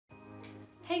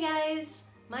Hey guys!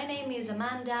 My name is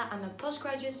Amanda, I'm a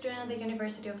postgraduate student at the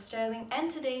University of Stirling,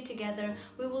 and today together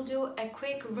we will do a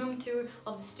quick room tour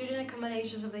of the student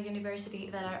accommodations of the university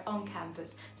that are on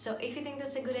campus. So if you think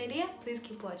that's a good idea, please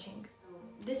keep watching.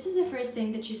 This is the first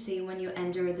thing that you see when you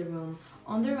enter the room.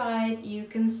 On the right you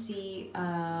can see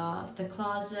the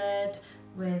closet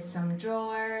with some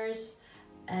drawers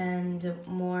and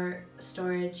more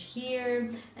storage here,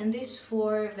 and these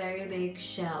four very big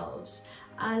shelves.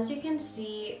 As you can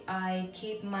see, I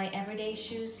keep my everyday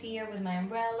shoes here with my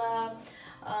umbrella,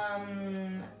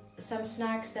 some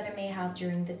snacks that I may have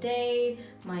during the day,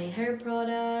 my hair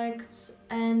products,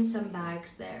 and some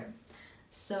bags there.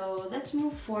 So let's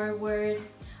move forward.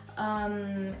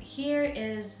 Here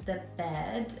is the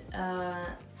bed.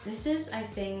 This is, I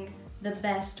think, the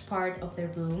best part of the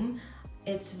room.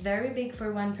 It's very big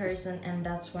for one person, and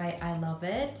that's why I love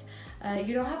it.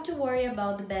 You don't have to worry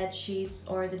about the bed sheets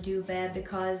or the duvet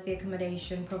because the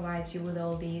accommodation provides you with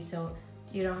all these, so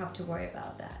you don't have to worry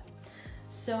about that.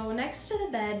 So next to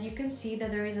the bed you can see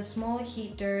that there is a small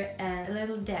heater and a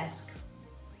little desk.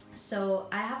 So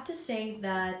I have to say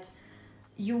that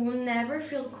you will never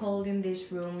feel cold in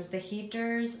these rooms. The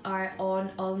heaters are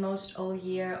on almost all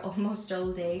year, almost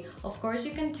all day. Of course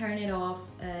you can turn it off,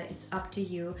 it's up to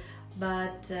you,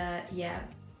 but yeah,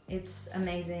 it's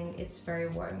amazing. It's very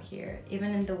warm here,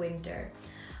 even in the winter.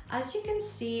 As you can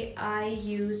see, I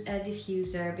use a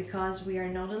diffuser because we are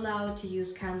not allowed to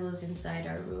use candles inside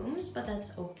our rooms, but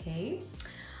that's okay.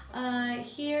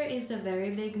 Here is a very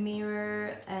big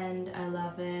mirror and I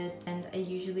love it, and I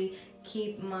usually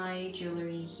keep my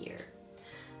jewelry here.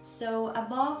 So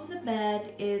above the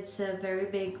bed it's a very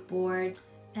big board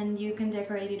and you can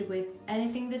decorate it with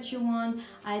anything that you want.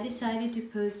 I decided to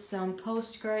put some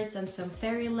postcards and some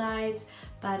fairy lights,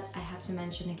 but I have to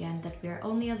mention again that we are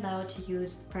only allowed to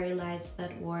use fairy lights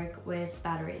that work with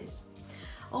batteries.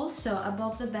 Also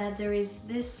above the bed there is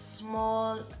this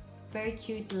small, very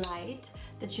cute light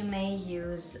that you may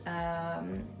use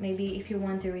maybe if you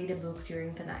want to read a book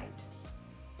during the night.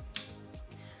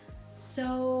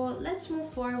 So let's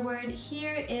move forward.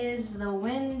 Here is the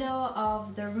window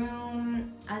of the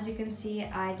room. As you can see,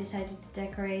 I decided to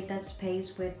decorate that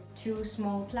space with two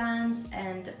small plants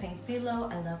and a pink pillow.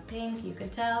 I love pink, you can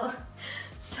tell.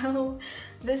 So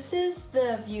this is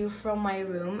the view from my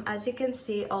room. As you can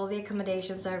see, all the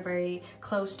accommodations are very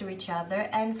close to each other,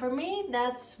 and for me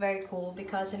that's very cool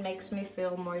because it makes me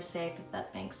feel more safe, if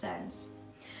that makes sense.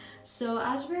 So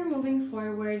as we're moving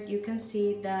forward, you can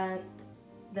see that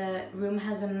the room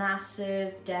has a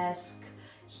massive desk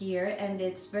here, and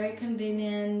it's very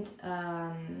convenient,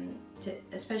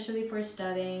 especially for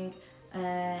studying,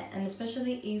 and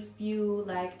especially if you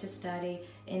like to study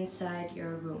inside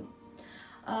your room.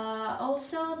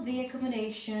 Also, the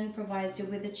accommodation provides you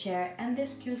with a chair and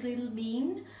this cute little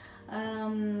bean.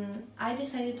 I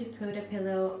decided to put a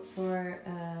pillow for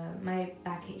my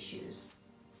back issues,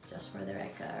 just for the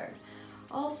record.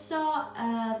 Also,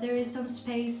 there is some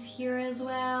space here as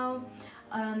well.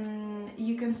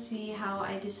 You can see how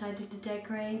I decided to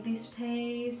decorate this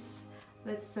space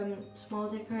with some small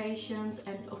decorations,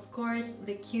 and of course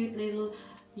the cute little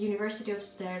University of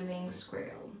Stirling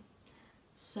squirrel.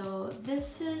 So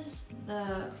this is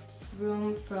the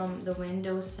room from the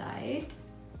window side.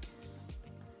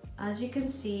 As you can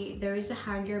see, there is a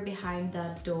hanger behind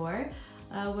that door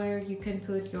where you can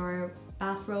put your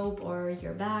bathrobe or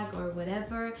your bag or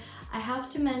whatever. I have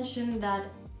to mention that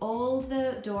all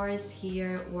the doors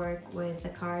here work with a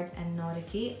card and not a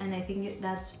key, and I think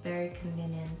that's very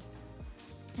convenient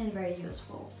and very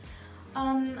useful.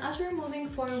 As we're moving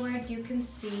forward, you can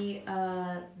see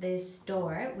this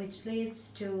door which leads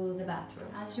to the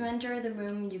bathroom. As you enter the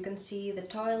room, you can see the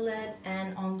toilet,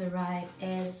 and on the right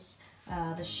is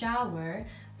the shower,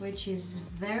 which is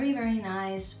very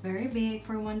nice, very big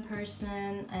for one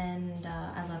person, and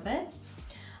I love it.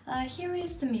 Here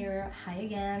is the mirror, hi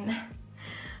again,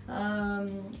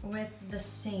 with the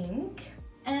sink,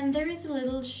 and there is a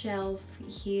little shelf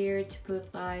here to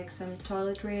put like some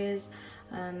toiletries,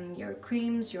 your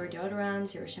creams, your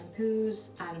deodorants, your shampoos,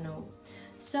 I don't know.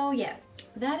 So yeah,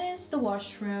 that is the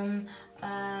washroom.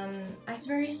 It's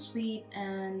very sweet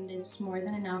and it's more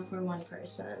than enough for one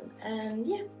person, and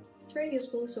yeah, it's very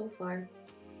useful so far.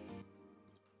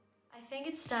 I think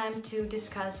it's time to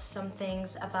discuss some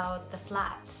things about the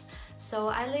flats. So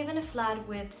I live in a flat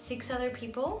with 6 other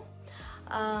people.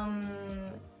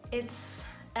 It's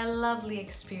a lovely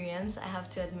experience, I have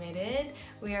to admit it.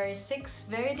 We are 6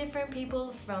 very different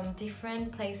people from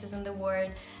different places in the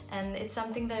world, and it's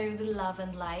something that I really love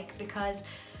and like, because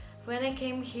when I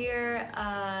came here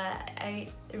I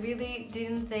really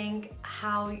didn't think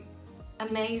how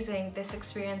amazing this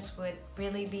experience would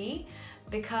really be,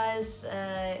 because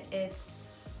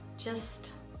it's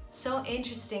just so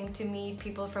interesting to meet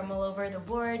people from all over the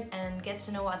world and get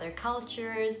to know other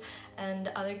cultures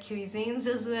and other cuisines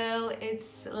as well.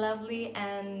 It's lovely,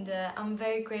 and I'm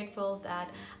very grateful that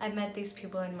I met these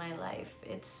people in my life.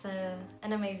 It's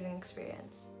an amazing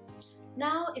experience.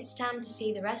 Now it's time to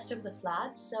see the rest of the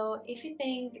flat, so if you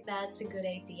think that's a good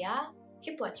idea,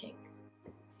 keep watching.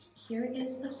 Here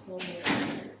is the hallway.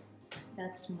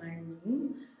 That's my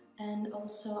room, and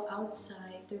also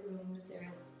outside the rooms there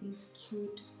are these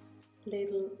cute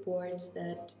little boards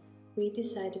that we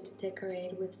decided to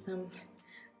decorate with some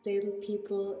little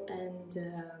people, and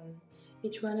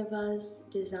each one of us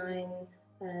designed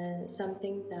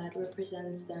something that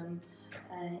represents them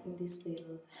in these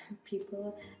little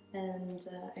people, and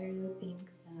I really think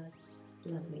that's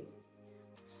lovely.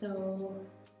 So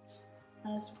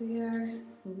as we are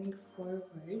moving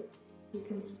forward, you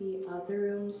can see other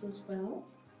rooms as well.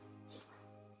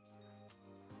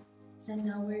 And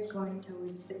now we're going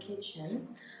towards the kitchen.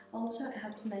 Also, I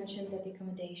have to mention that the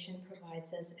accommodation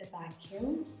provides us a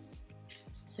vacuum,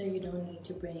 so you don't need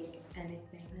to bring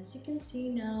anything. As you can see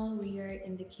now, we are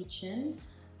in the kitchen.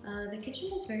 The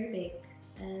kitchen is very big,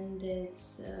 and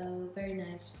it's very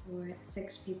nice for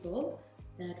 6 people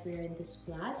that we are in this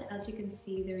flat. As you can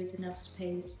see, there is enough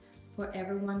space for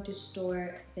everyone to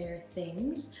store their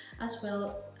things as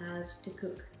well as to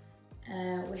cook.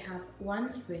 We have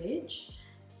 1 fridge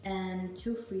and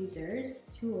 2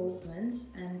 freezers, 2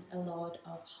 ovens, and a lot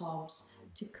of hobs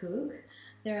to cook.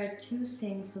 There are 2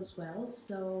 sinks as well,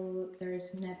 so there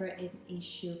is never an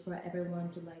issue for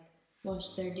everyone to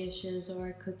wash their dishes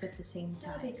or cook at the same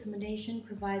time. The accommodation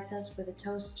provides us with a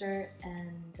toaster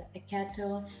and a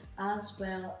kettle, as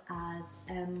well as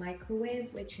a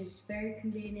microwave, which is very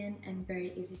convenient and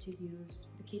very easy to use.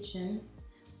 The kitchen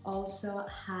also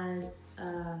has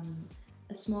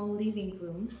a small living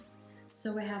room.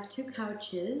 So we have 2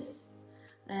 couches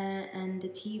and a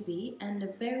TV and a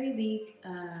very big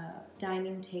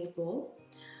dining table.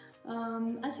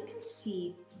 As you can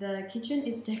see, the kitchen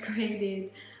is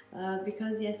decorated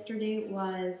because yesterday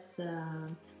was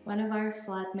one of our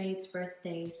flatmates'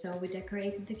 birthday, so we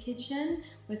decorated the kitchen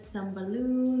with some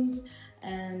balloons,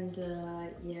 and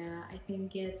yeah, I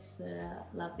think it's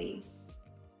lovely.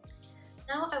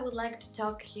 Now I would like to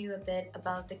talk to you a bit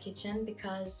about the kitchen,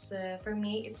 because for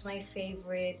me it's my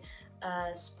favorite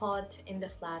spot in the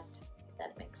flat, if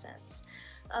that makes sense.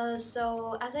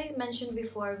 So as I mentioned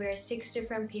before, we're 6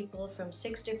 different people from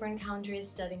 6 different countries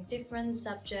studying different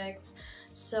subjects.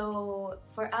 So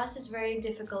for us it's very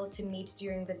difficult to meet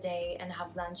during the day and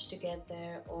have lunch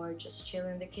together or just chill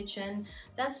in the kitchen.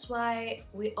 That's why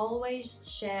we always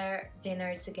share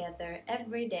dinner together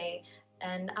every day.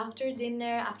 And after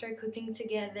dinner, after cooking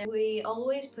together, we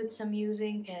always put some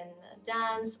music and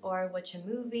dance or watch a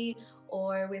movie,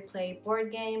 or we play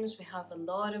board games. We have a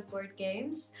lot of board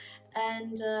games.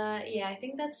 And yeah, I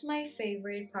think that's my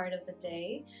favorite part of the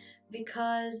day,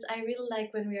 because I really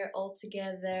like when we are all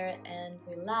together and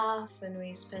we laugh and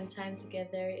we spend time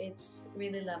together. It's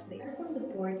really lovely. From the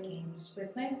board games,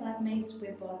 with my flatmates, we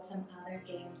bought some other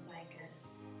games like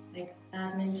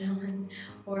badminton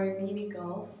or mini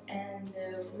golf, and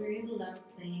we really love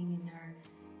playing in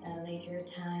our leisure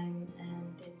time,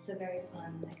 and it's a very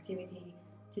fun activity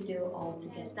to do all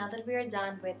together. Yes, now that we are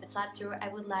done with the flat tour, I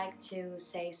would like to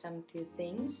say some few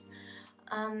things.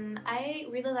 I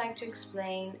really like to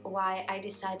explain why I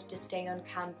decided to stay on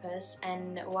campus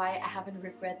and why I haven't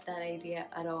regret that idea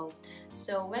at all.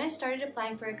 So when I started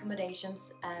applying for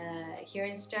accommodations here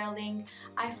in Stirling,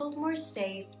 I felt more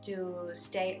safe to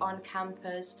stay on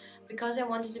campus because I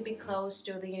wanted to be close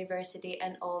to the university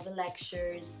and all the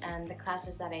lectures and the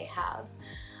classes that I have.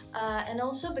 And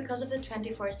also because of the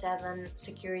 24/7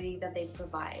 security that they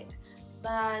provide.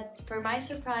 But for my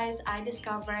surprise, I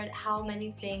discovered how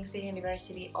many things the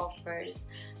university offers.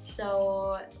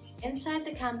 So inside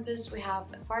the campus we have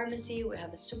a pharmacy, we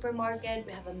have a supermarket,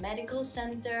 we have a medical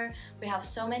center, we have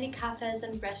so many cafes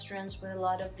and restaurants with a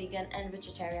lot of vegan and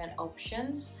vegetarian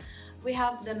options. We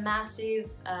have the massive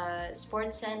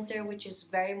sports center, which is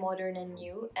very modern and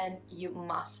new, and you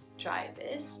must try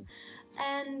this.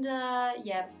 And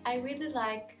yeah, I really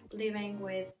like living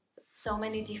with so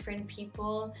many different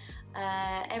people.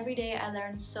 Every day I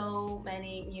learn so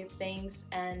many new things,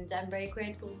 and I'm very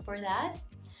grateful for that.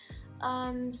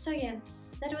 So yeah,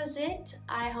 that was it.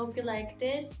 I hope you liked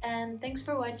it, and thanks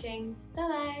for watching. Bye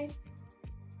bye!